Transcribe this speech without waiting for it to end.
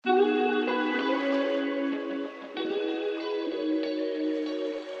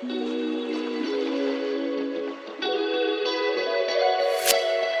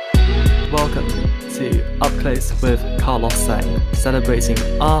Up Close with Carlos Sang, celebrating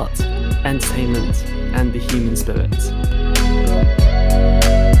art, entertainment, and the human spirit.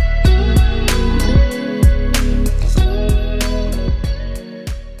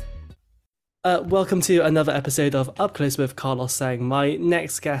 Welcome to another episode of Up Close with Carlos Sang. My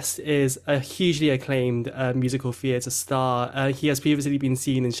next guest is a hugely acclaimed musical theatre star. He has previously been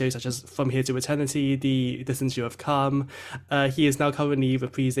seen in shows such as From Here to Eternity, The Since You Have Come. He is now currently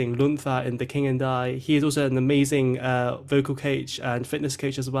reprising Lun Tha in The King and I. He is also an amazing vocal coach and fitness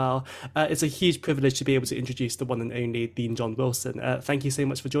coach as well. It's a huge privilege to be able to introduce the one and only Dean John Wilson. Thank you so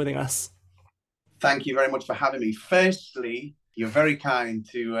much for joining us. Thank you very much for having me. Firstly, you're very kind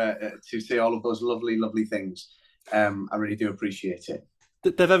to say all of those lovely, lovely things. I really do appreciate it.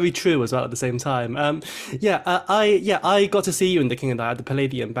 They're very true as well at the same time. I got to see you in The King and I at the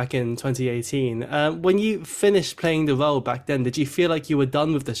Palladium back in 2018. When you finished playing the role back then, did you feel like you were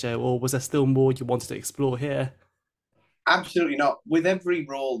done with the show, or was there still more you wanted to explore here? Absolutely not. With every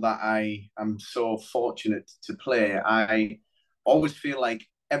role that I am so fortunate to play, I always feel like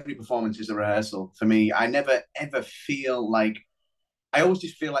every performance is a rehearsal for me. I never ever feel like, I always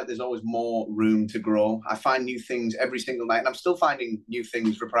just feel like there's always more room to grow. I find new things every single night, and I'm still finding new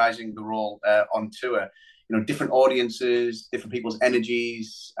things reprising the role on tour. You know, different audiences, different people's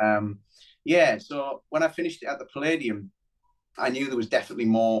energies. So when I finished it at the Palladium, I knew there was definitely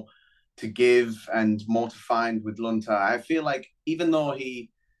more to give and more to find with Lun Tha. I feel like even though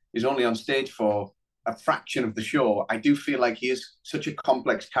he is only on stage for a fraction of the show, I do feel like he is such a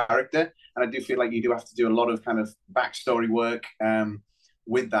complex character, and I do feel like you do have to do a lot of kind of backstory work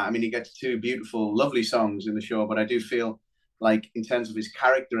with that. I mean, he gets two beautiful, lovely songs in the show, but I do feel like in terms of his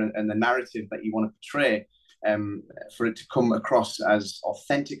character and the narrative that you want to portray, for it to come across as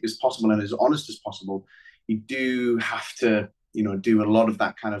authentic as possible and as honest as possible, you do have to, do a lot of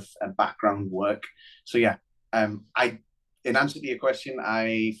that kind of background work. So yeah, in answer to your question,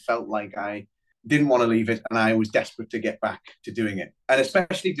 I felt like I didn't want to leave it, and I was desperate to get back to doing it, and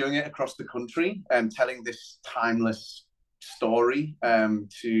especially doing it across the country and telling this timeless story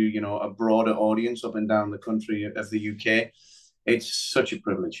to a broader audience up and down the country of the UK. It's such a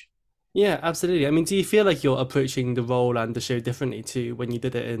privilege. Yeah, absolutely. I mean, do you feel like you're approaching the role and the show differently to when you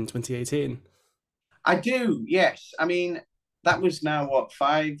did it in 2018? I do, yes. I mean, that was now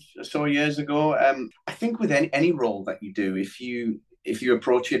 5 or so years ago. I think with any role that you do, if you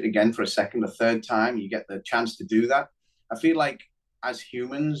approach it again for a second or third time, you get the chance to do that. I feel like as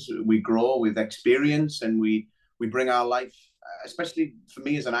humans, we grow with experience, and we bring our life, especially for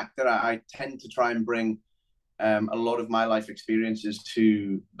me as an actor, I tend to try and bring a lot of my life experiences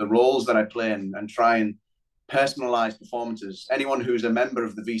to the roles that I play, and try and personalize performances. Anyone who's a member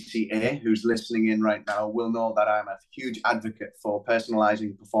of the VCA who's listening in right now will know that I'm a huge advocate for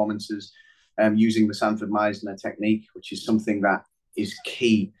personalizing performances, using the Sanford Meisner technique, which is something that is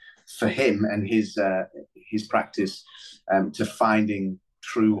key for him and his practice to finding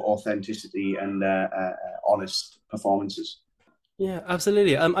true authenticity and honest performances. Yeah,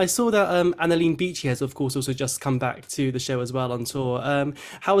 absolutely. I saw that Annalene Beachy has, of course, also just come back to the show as well on tour.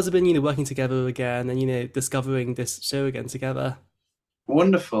 How has it been, working together again and, discovering this show again together?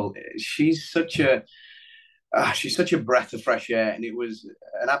 Wonderful. She's such a breath of fresh air, and it was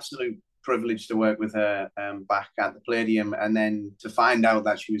an absolute privilege to work with her back at the Palladium, and then to find out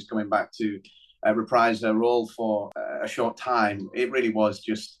that she was coming back to reprise her role for a short time. It really was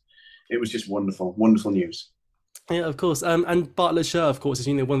just wonderful news. Yeah, of course. And Bartlett Sher, of course, is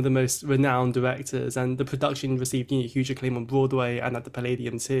one of the most renowned directors, and the production received huge acclaim on Broadway and at the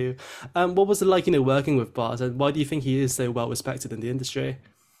Palladium too. What was it like, working with Bart, and why do you think he is so well respected in the industry?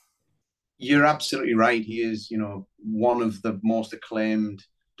 You're absolutely right. He is, one of the most acclaimed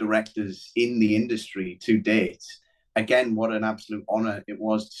directors in the industry to date. Again, what an absolute honor it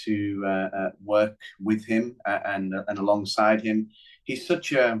was to work with him and alongside him. He's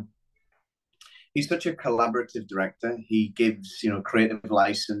such a collaborative director. He gives creative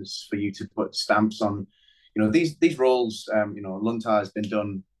license for you to put stamps on these roles. Lun Tha has been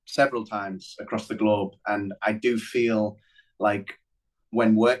done several times across the globe, and I do feel like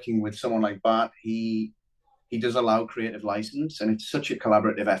when working with someone like Bart, he does allow creative license, and it's such a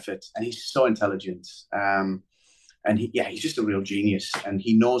collaborative effort, and he's so intelligent. And he's just a real genius, and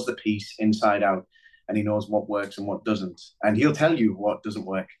he knows the piece inside out, and he knows what works and what doesn't, and he'll tell you what doesn't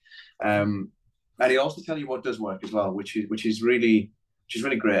work. And he'll also tell you what does work as well, which is really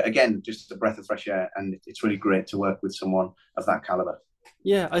great. Again, just a breath of fresh air, and it's really great to work with someone of that caliber.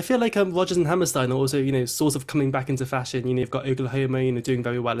 Yeah, I feel like Rodgers and Hammerstein are also, sort of coming back into fashion. You've got Oklahoma, doing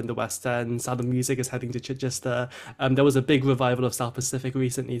very well in the West End. Sound of Music is heading to Chichester. There was a big revival of South Pacific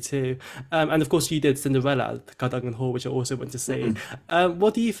recently too. And of course, you did Cinderella at Cardigan Hall, which I also went to see. Mm.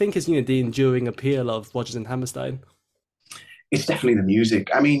 What do you think is, the enduring appeal of Rodgers and Hammerstein? It's definitely the music.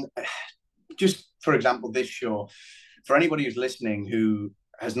 I mean, just for example, this show, for anybody who's listening who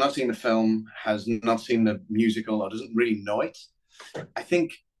has not seen the film, has not seen the musical, or doesn't really know it, I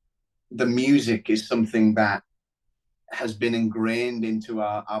think the music is something that has been ingrained into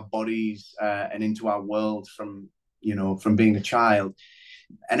our bodies and into our world from from being a child,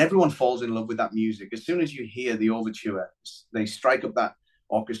 and everyone falls in love with that music as soon as you hear the overture. They strike up that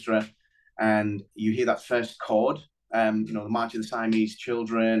orchestra and you hear that first chord, the March of the Siamese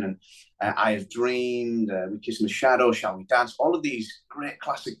Children, and I Have Dreamed, We Kiss in the Shadow, Shall We Dance, all of these great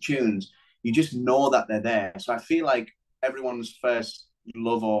classic tunes. You just know that they're there. So I feel like everyone's first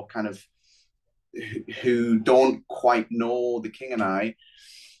love, or kind of who don't quite know The King and I,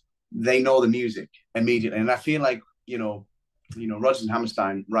 they know the music immediately. And I feel like, Rodgers and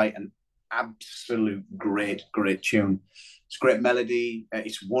Hammerstein write an absolute great tune. It's great melody.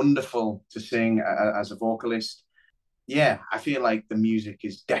 It's wonderful to sing as a vocalist. Yeah, I feel like the music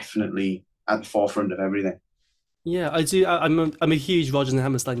is definitely at the forefront of everything. Yeah, I do. I'm a huge Roger and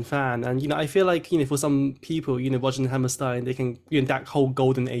Hammerstein fan, and I feel like for some people, Roger and Hammerstein, they can that whole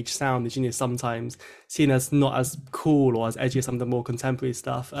golden age sound is sometimes seen as not as cool or as edgy as some of the more contemporary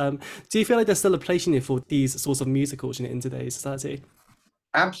stuff. Do you feel like there's still a place for these sorts of musicals in today's society?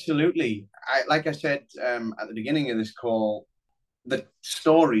 Absolutely. Like I said at the beginning of this call, the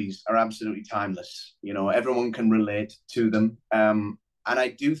stories are absolutely timeless. Everyone can relate to them, and I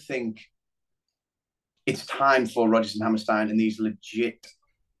do think it's time for Rodgers and Hammerstein and these legit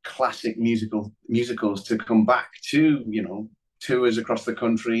classic musicals to come back to tours across the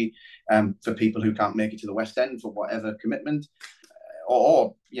country, for people who can't make it to the West End for whatever commitment,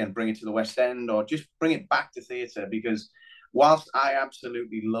 or bring it to the West End, or just bring it back to theatre. Because whilst I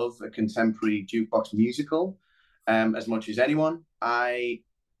absolutely love a contemporary jukebox musical, as much as anyone, I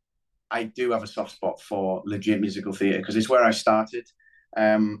do have a soft spot for legit musical theatre because it's where I started.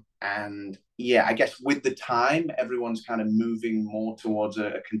 And yeah, I guess with the time, everyone's kind of moving more towards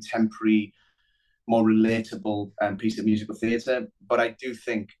a contemporary, more relatable piece of musical theatre. But I do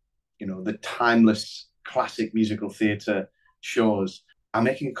think, the timeless classic musical theatre shows are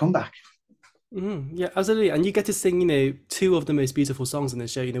making a comeback. Yeah, absolutely. And you get to sing, two of the most beautiful songs in the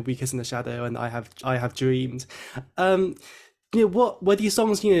show, We Kiss in the Shadow and I Have Dreamed. Um, what were these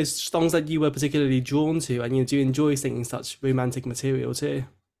songs, songs that you were particularly drawn to, and do you enjoy singing such romantic material too?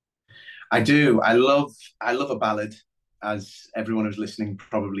 I do. I love a ballad, as everyone who's listening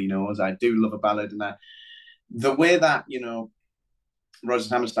probably knows. I do love a ballad, and the way that Rodgers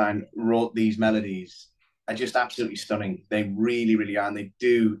Hammerstein wrote these melodies are just absolutely stunning. They really, really are, and they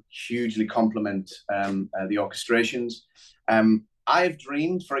do hugely complement the orchestrations. I Have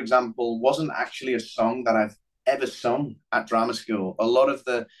Dreamed, for example, wasn't actually a song that I've ever sung at drama school. A lot of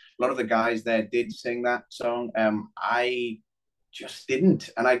the guys there did sing that song. I just didn't,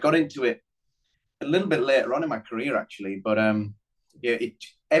 and I got into it a little bit later on in my career, actually. But yeah,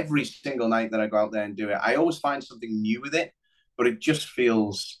 every single night that I go out there and do it, I always find something new with it. But it just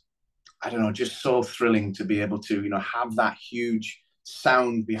feels, I don't know, just so thrilling to be able to have that huge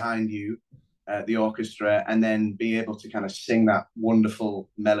sound behind you, the orchestra, and then be able to kind of sing that wonderful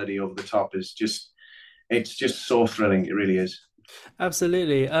melody over the top. It's just so thrilling. It really is.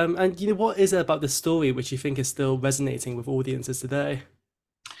 Absolutely. And what is it about the story which you think is still resonating with audiences today?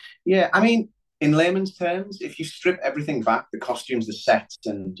 Yeah, I mean, in layman's terms, if you strip everything back, the costumes, the sets,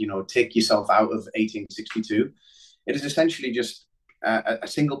 and take yourself out of 1862, it is essentially just a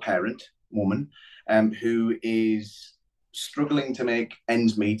single parent woman, who is struggling to make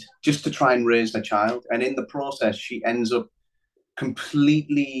ends meet just to try and raise her child, and in the process, she ends up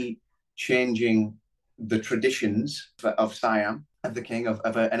completely changing the traditions of Siam, of the king, of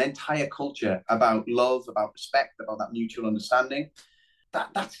an entire culture about love, about respect, about that mutual understanding.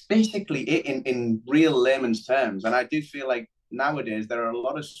 That's basically it in real layman's terms. And I do feel like nowadays there are a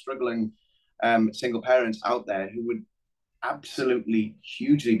lot of struggling single parents out there who would absolutely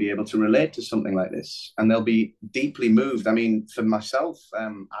hugely be able to relate to something like this, and they'll be deeply moved. I mean, for myself,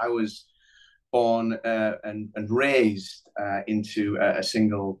 I was born and raised into a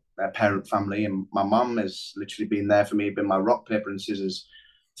single parent family, and my mum has literally been there for me, been my rock paper and scissors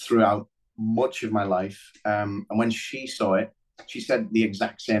throughout much of my life. And when she saw it, she said the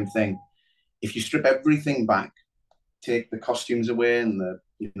exact same thing. If you strip everything back, take the costumes away and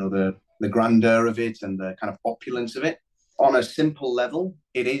the grandeur of it and the kind of opulence of it, on a simple level,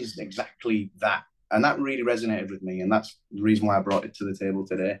 it is exactly that. And that really resonated with me. And that's the reason why I brought it to the table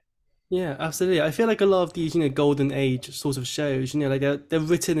today. Yeah, absolutely. I feel like a lot of these, golden age sort of shows, like they're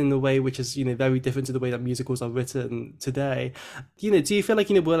written in a way which is, very different to the way that musicals are written today. Do you feel like,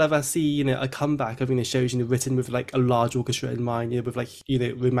 we'll ever see, a comeback of, shows, written with like a large orchestra in mind, with like,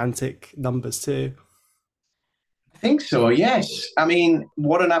 romantic numbers too? I think so, yes. I mean,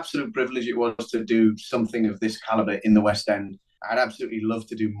 what an absolute privilege it was to do something of this caliber in the West End. I'd absolutely love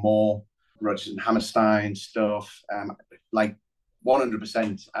to do more Rodgers and Hammerstein stuff, like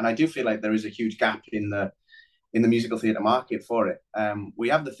 100%. And I do feel like there is a huge gap in the musical theatre market for it. We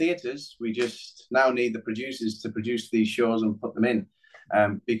have the theatres, we just now need the producers to produce these shows and put them in,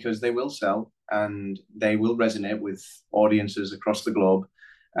 because they will sell and they will resonate with audiences across the globe.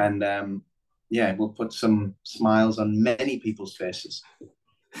 And yeah, we'll put some smiles on many people's faces.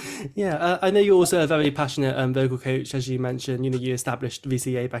 Yeah, I know you're also a very passionate vocal coach, as you mentioned. You established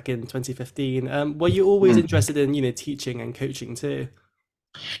VCA back in 2015. Were you always Mm. interested in, teaching and coaching too?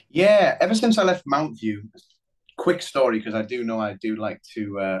 Yeah, ever since I left Mountview, quick story because I do know I do like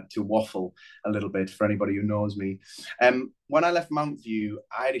to waffle a little bit for anybody who knows me. When I left Mountview,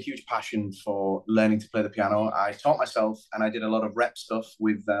 I had a huge passion for learning to play the piano. I taught myself and I did a lot of rep stuff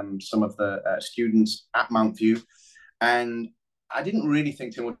with some of the students at Mountview, and I didn't really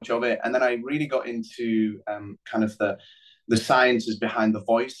think too much of it. And then I really got into kind of the sciences behind the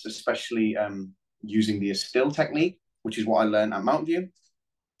voice, especially using the still technique, which is what I learned at Mountview.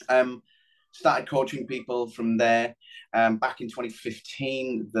 Um, Started coaching people from there. Back in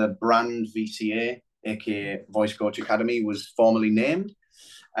 2015, the brand VCA, aka Voice Coach Academy, was formally named.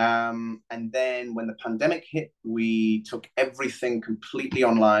 And then when the pandemic hit, we took everything completely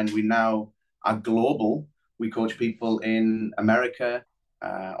online. We now are global. We coach people in America,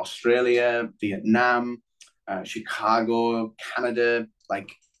 Australia, Vietnam, Chicago, Canada, like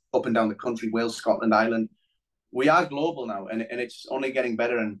up and down the country, Wales, Scotland, Ireland. We are global now, and it's only getting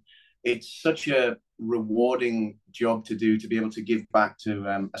better. And it's such a rewarding job to do, to be able to give back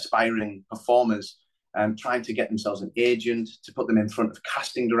to aspiring performers, trying to get themselves an agent, to put them in front of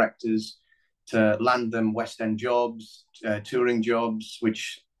casting directors, to land them West End jobs, touring jobs.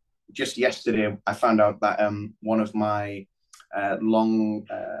 Which just yesterday I found out that one of my long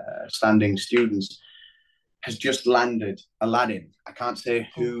standing students has just landed Aladdin. I can't say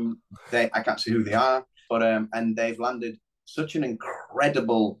who they are, but and they've landed such an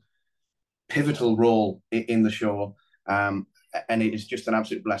incredible pivotal role in the show. And it is just an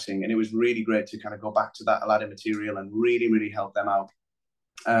absolute blessing. And it was really great to kind of go back to that Aladdin material and really, really help them out.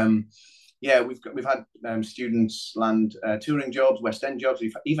 Yeah, we've had students land touring jobs, West End jobs.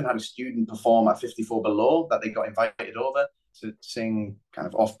 We've even had a student perform at 54 Below that they got invited over to sing kind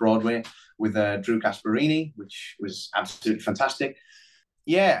of off Broadway with Drew Casparini, which was absolutely fantastic.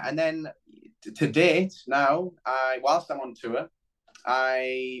 Yeah, and then to date now, whilst I'm on tour,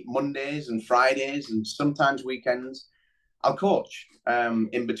 I Mondays and Fridays and sometimes weekends, I'll coach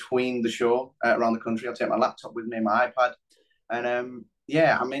in between the show around the country. I'll take my laptop with me, my iPad, and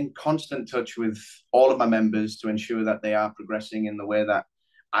yeah, I'm in constant touch with all of my members to ensure that they are progressing in the way that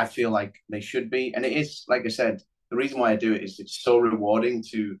I feel like they should be. And it is, like I said, the reason why I do it is it's so rewarding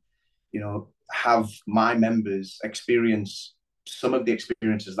to, have my members experience some of the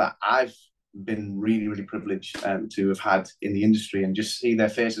experiences that I've been really, really privileged to have had in the industry, and just see their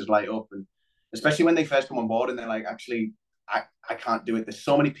faces light up. And especially when they first come on board and they're like, actually, I can't do it. There's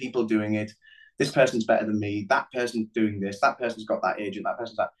so many people doing it. This person's better than me. That person's doing this. That person's got that agent. That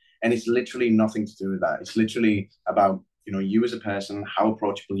person's that. And it's literally nothing to do with that. It's literally about, you as a person, how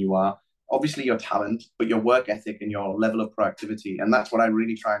approachable you are. Obviously your talent, but your work ethic and your level of proactivity. And that's what I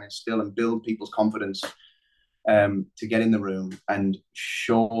really try and instill and build people's confidence to get in the room and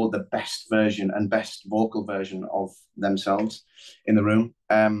show the best version and best vocal version of themselves in the room.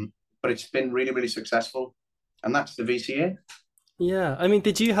 But it's been really, really successful. And that's the VCA. Yeah, I mean,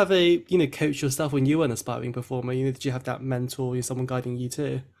 did you have a coach yourself when you were an aspiring performer? Did you have that mentor, someone guiding you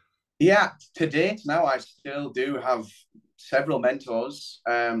too? Yeah, to date now, I still do have several mentors,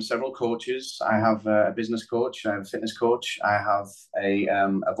 several coaches. I have a business coach, I have a fitness coach, I have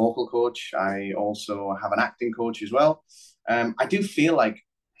a vocal coach. I also have an acting coach as well. I do feel like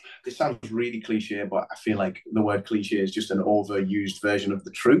this sounds really cliche, but I feel like the word cliche is just an overused version of the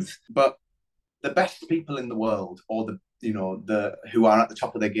truth. But the best people in the world, or the who are at the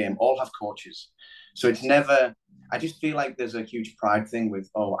top of their game, all have coaches. So it's never. I just feel like there's a huge pride thing with,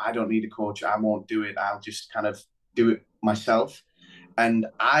 oh, I don't need a coach, I won't do it, I'll just kind of do it myself. And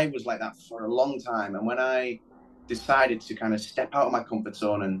I was like that for a long time. And when I decided to kind of step out of my comfort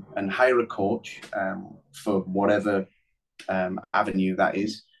zone and hire a coach for whatever avenue, that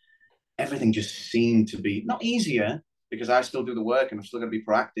is, everything just seemed to be not easier because I still do the work and I'm still going to be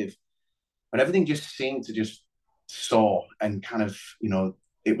proactive, but everything just seemed to just soar and kind of,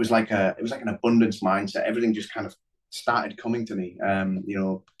 it was like an abundance mindset. Everything just kind of started coming to me.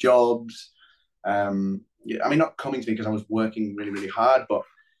 Jobs. I mean, not coming to me because I was working really, really hard, but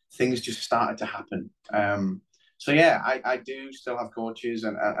things just started to happen. So yeah, I do still have coaches,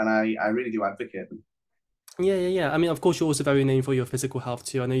 and I really do advocate them. Yeah, yeah, yeah. I mean, of course, you're also very known for your physical health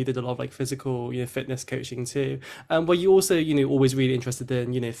too. I know you did a lot of like physical, fitness coaching too. But you also, always really interested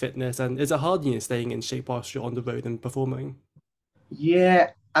in, fitness. And is it hard, staying in shape whilst you're on the road and performing?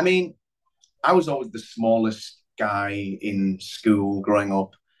 Yeah, I mean, I was always the smallest guy in school growing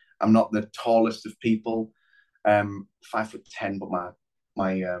up. I'm not the tallest of people. 5'10", but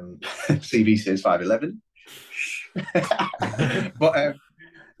my CV says 5'11". But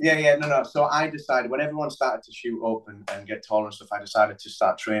yeah, yeah, no, no. So I decided when everyone started to shoot up and get taller and stuff, I decided to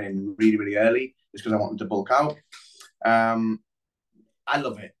start training really, really early just because I wanted to bulk out. Um, I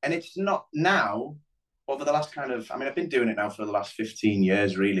love it. And it's not now, over the last I mean, I've been doing it now for the last 15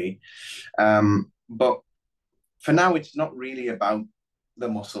 years, really. But for now, it's not really about the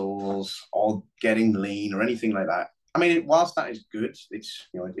muscles or getting lean or anything like that. I mean, whilst that is good, it's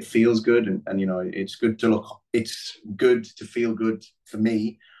it feels good, and it's good to look. It's good to feel good for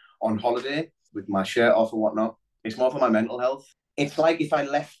me on holiday with my shirt off and whatnot. It's more for my mental health. It's like if I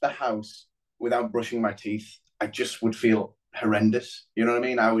left the house without brushing my teeth, I just would feel horrendous. You know what I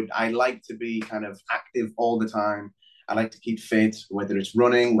mean? I like to be kind of active all the time. I like to keep fit, whether it's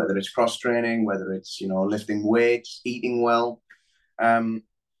running, whether it's cross training, whether it's lifting weights, eating well. Um,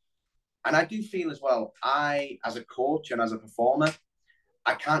 and I do feel as well, as a coach and as a performer,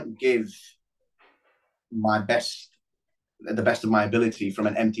 I can't give my best, the best of my ability from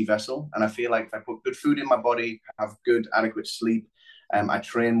an empty vessel. And I feel like if I put good food in my body, have good, adequate sleep, I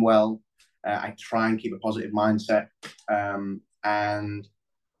train well, I try and keep a positive mindset. And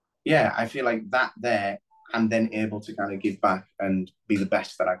yeah, I feel like that there, I'm then able to kind of give back and be the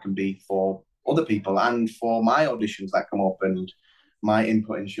best that I can be for other people and for my auditions that come up and my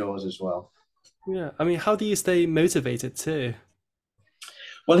input in shows as well. Yeah. I mean, how do you stay motivated too?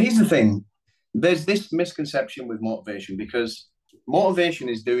 Well, here's the thing. There's this misconception with motivation because motivation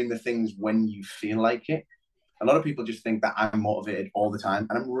is doing the things when you feel like it. A lot of people just think that I'm motivated all the time,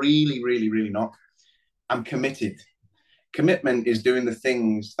 and I'm really, really, really not. I'm committed. Commitment is doing the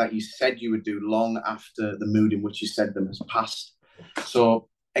things that you said you would do long after the mood in which you said them has passed. So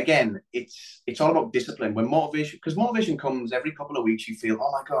again, it's all about discipline. When motivation, because motivation comes every couple of weeks, you feel,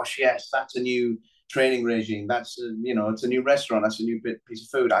 oh my gosh, yes, that's a new training regime. That's it's a new restaurant. That's a new piece of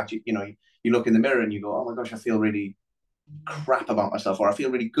food. Actually, you look in the mirror and you go, oh my gosh, I feel really crap about myself, or I feel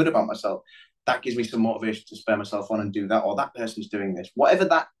really good about myself. That gives me some motivation to spur myself on and do that, or that person's doing this. Whatever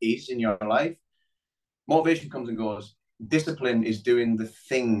that is in your life, motivation comes and goes. Discipline is doing the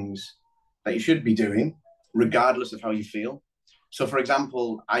things that you should be doing, regardless of how you feel. So, for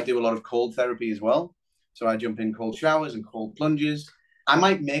example, I do a lot of cold therapy as well. So I jump in cold showers and cold plunges. I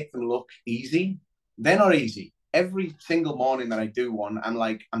might make them look easy. They're not easy. Every single morning that I do one,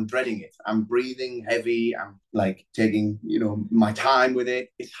 I'm dreading it. I'm breathing heavy. I'm like taking, my time with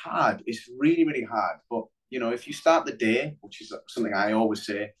it. It's hard. It's really, really hard. But, if you start the day, which is something I always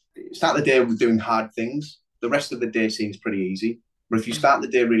say, start the day with doing hard things, the rest of the day seems pretty easy. But if you start the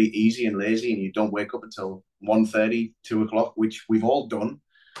day really easy and lazy and you don't wake up until 1:30, 2 o'clock, which we've all done,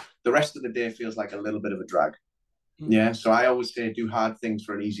 the rest of the day feels like a little bit of a drag. Yeah. So I always say do hard things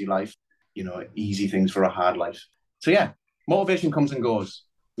for an easy life, easy things for a hard life. So yeah, motivation comes and goes.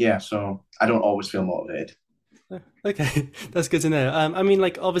 Yeah. So I don't always feel motivated. Okay, that's good to know. I mean,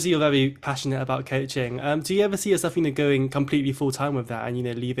 like, obviously, you're very passionate about coaching. Do you ever see yourself, going completely full time with that and,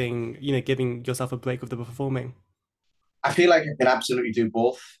 leaving, giving yourself a break with the performing? I feel like I can absolutely do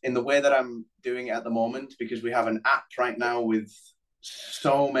both in the way that I'm doing it at the moment because we have an app right now with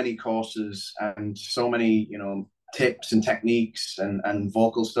so many courses and so many, tips and techniques and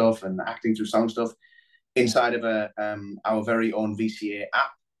vocal stuff and acting through sound stuff inside of our very own VCA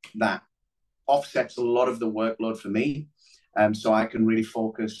app that offsets a lot of the workload for me. So I can really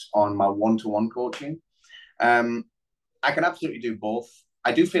focus on my one-to-one coaching. Um, I can absolutely do both.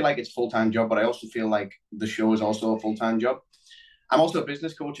 I do feel like it's a full-time job, but I also feel like the show is also a full-time job. I'm also a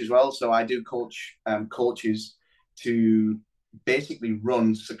business coach as well, so I do coach coaches to basically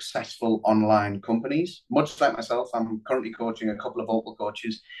run successful online companies. Much like myself, I'm currently coaching a couple of vocal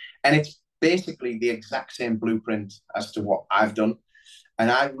coaches, and it's basically the exact same blueprint as to what I've done. And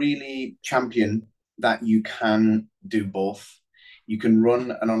I really champion that you can do both. you can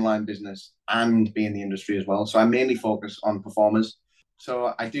run an online business and be in the industry as well. So I mainly focus on performers.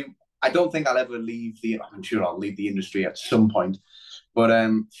 So I don't think I'll ever leave I'm sure I'll leave the industry at some point. But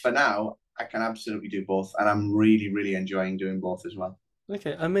for now, I can absolutely do both. And I'm really, really enjoying doing both as well.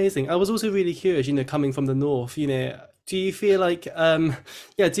 Okay, amazing. I was also really curious, coming from the north, do you feel like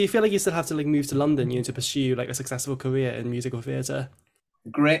do you feel like you still have to like move to London, to pursue like a successful career in musical theatre?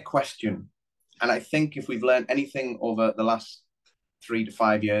 Great question. And I think if we've learned anything over the last 3 to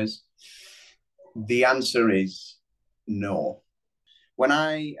 5 years, the answer is no. When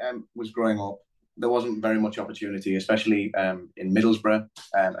I was growing up, there wasn't very much opportunity, especially in Middlesbrough,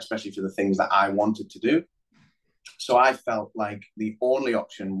 especially for the things that I wanted to do. So I felt like the only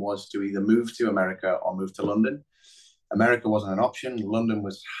option was to either move to America or move to London. America wasn't an option. London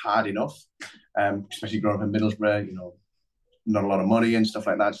was hard enough, especially growing up in Middlesbrough, not a lot of money and stuff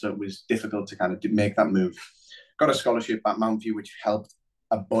like that. So it was difficult to kind of make that move. Got a scholarship at Mountview, which helped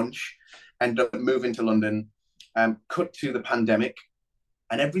a bunch. Ended up moving to London, cut to the pandemic,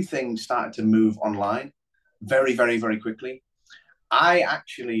 and everything started to move online very, very, very quickly. I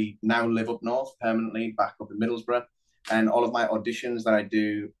actually now live up north permanently, back up in Middlesbrough, and all of my auditions that I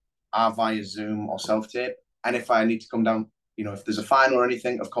do are via Zoom or self-tape. And if I need to come down, if there's a final or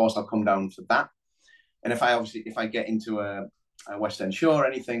anything, of course I'll come down for that. And if I get into a West End show or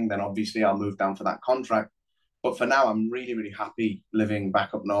anything, then obviously I'll move down for that contract. But for now, I'm really, really happy living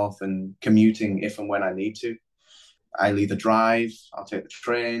back up north and commuting if and when I need to. I'll either drive, I'll take the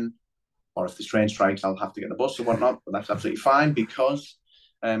train, or if the train strikes, I'll have to get the bus or whatnot. But that's absolutely fine because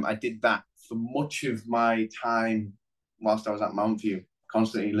I did that for much of my time whilst I was at Mountview,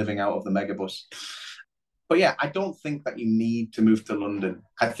 constantly living out of the megabus. But yeah, I don't think that you need to move to London.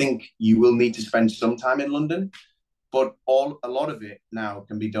 I think you will need to spend some time in London, but a lot of it now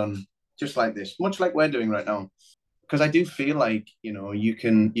can be done just like this, much like we're doing right now. Because I do feel like you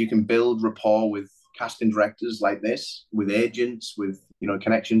can build rapport with casting directors like this, with agents, with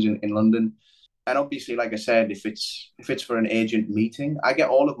connections in London. And obviously, like I said, if it's for an agent meeting, I get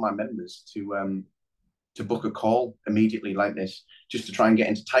all of my members to book a call immediately like this, just to try and get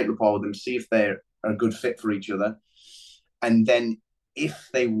into tight rapport with them, see if they're a good fit for each other. And then if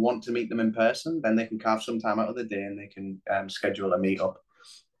they want to meet them in person, then they can carve some time out of the day and they can schedule a meetup.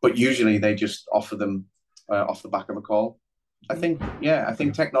 But usually they just offer them off the back of a call. I think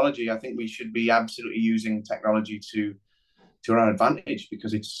technology, I think we should be absolutely using technology to our advantage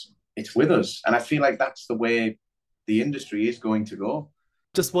because it's with us. And I feel like that's the way the industry is going to go.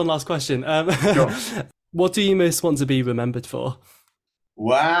 Just one last question. Sure. What do you most want to be remembered for?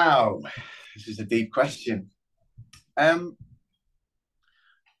 Wow. This is a deep question. I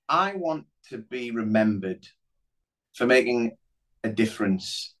want to be remembered for making a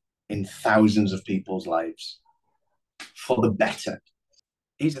difference in thousands of people's lives for the better.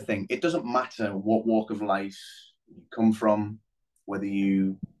 Here's the thing. It doesn't matter what walk of life you come from, whether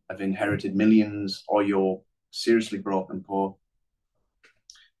you have inherited millions or you're seriously broke and poor.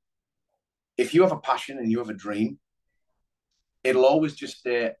 If you have a passion and you have a dream, it'll always just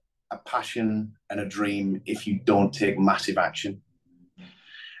stay a passion and a dream if you don't take massive action.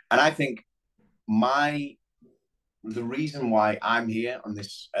 And I think the reason why I'm here on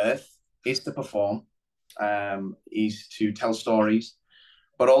this earth is to perform, is to tell stories,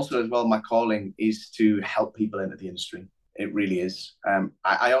 but also as well, my calling is to help people into the industry. It really is.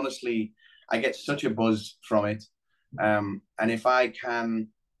 I honestly, I get such a buzz from it. And if I can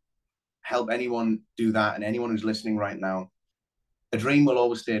help anyone do that, and anyone who's listening right now, a dream will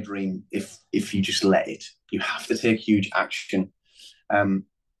always stay a dream if you just let it. You have to take huge action.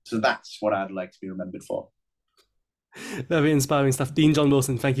 So that's what I'd like to be remembered for. Very inspiring stuff. Dean John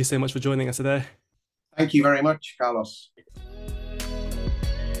Wilson, thank you so much for joining us today. Thank you very much, Carlos.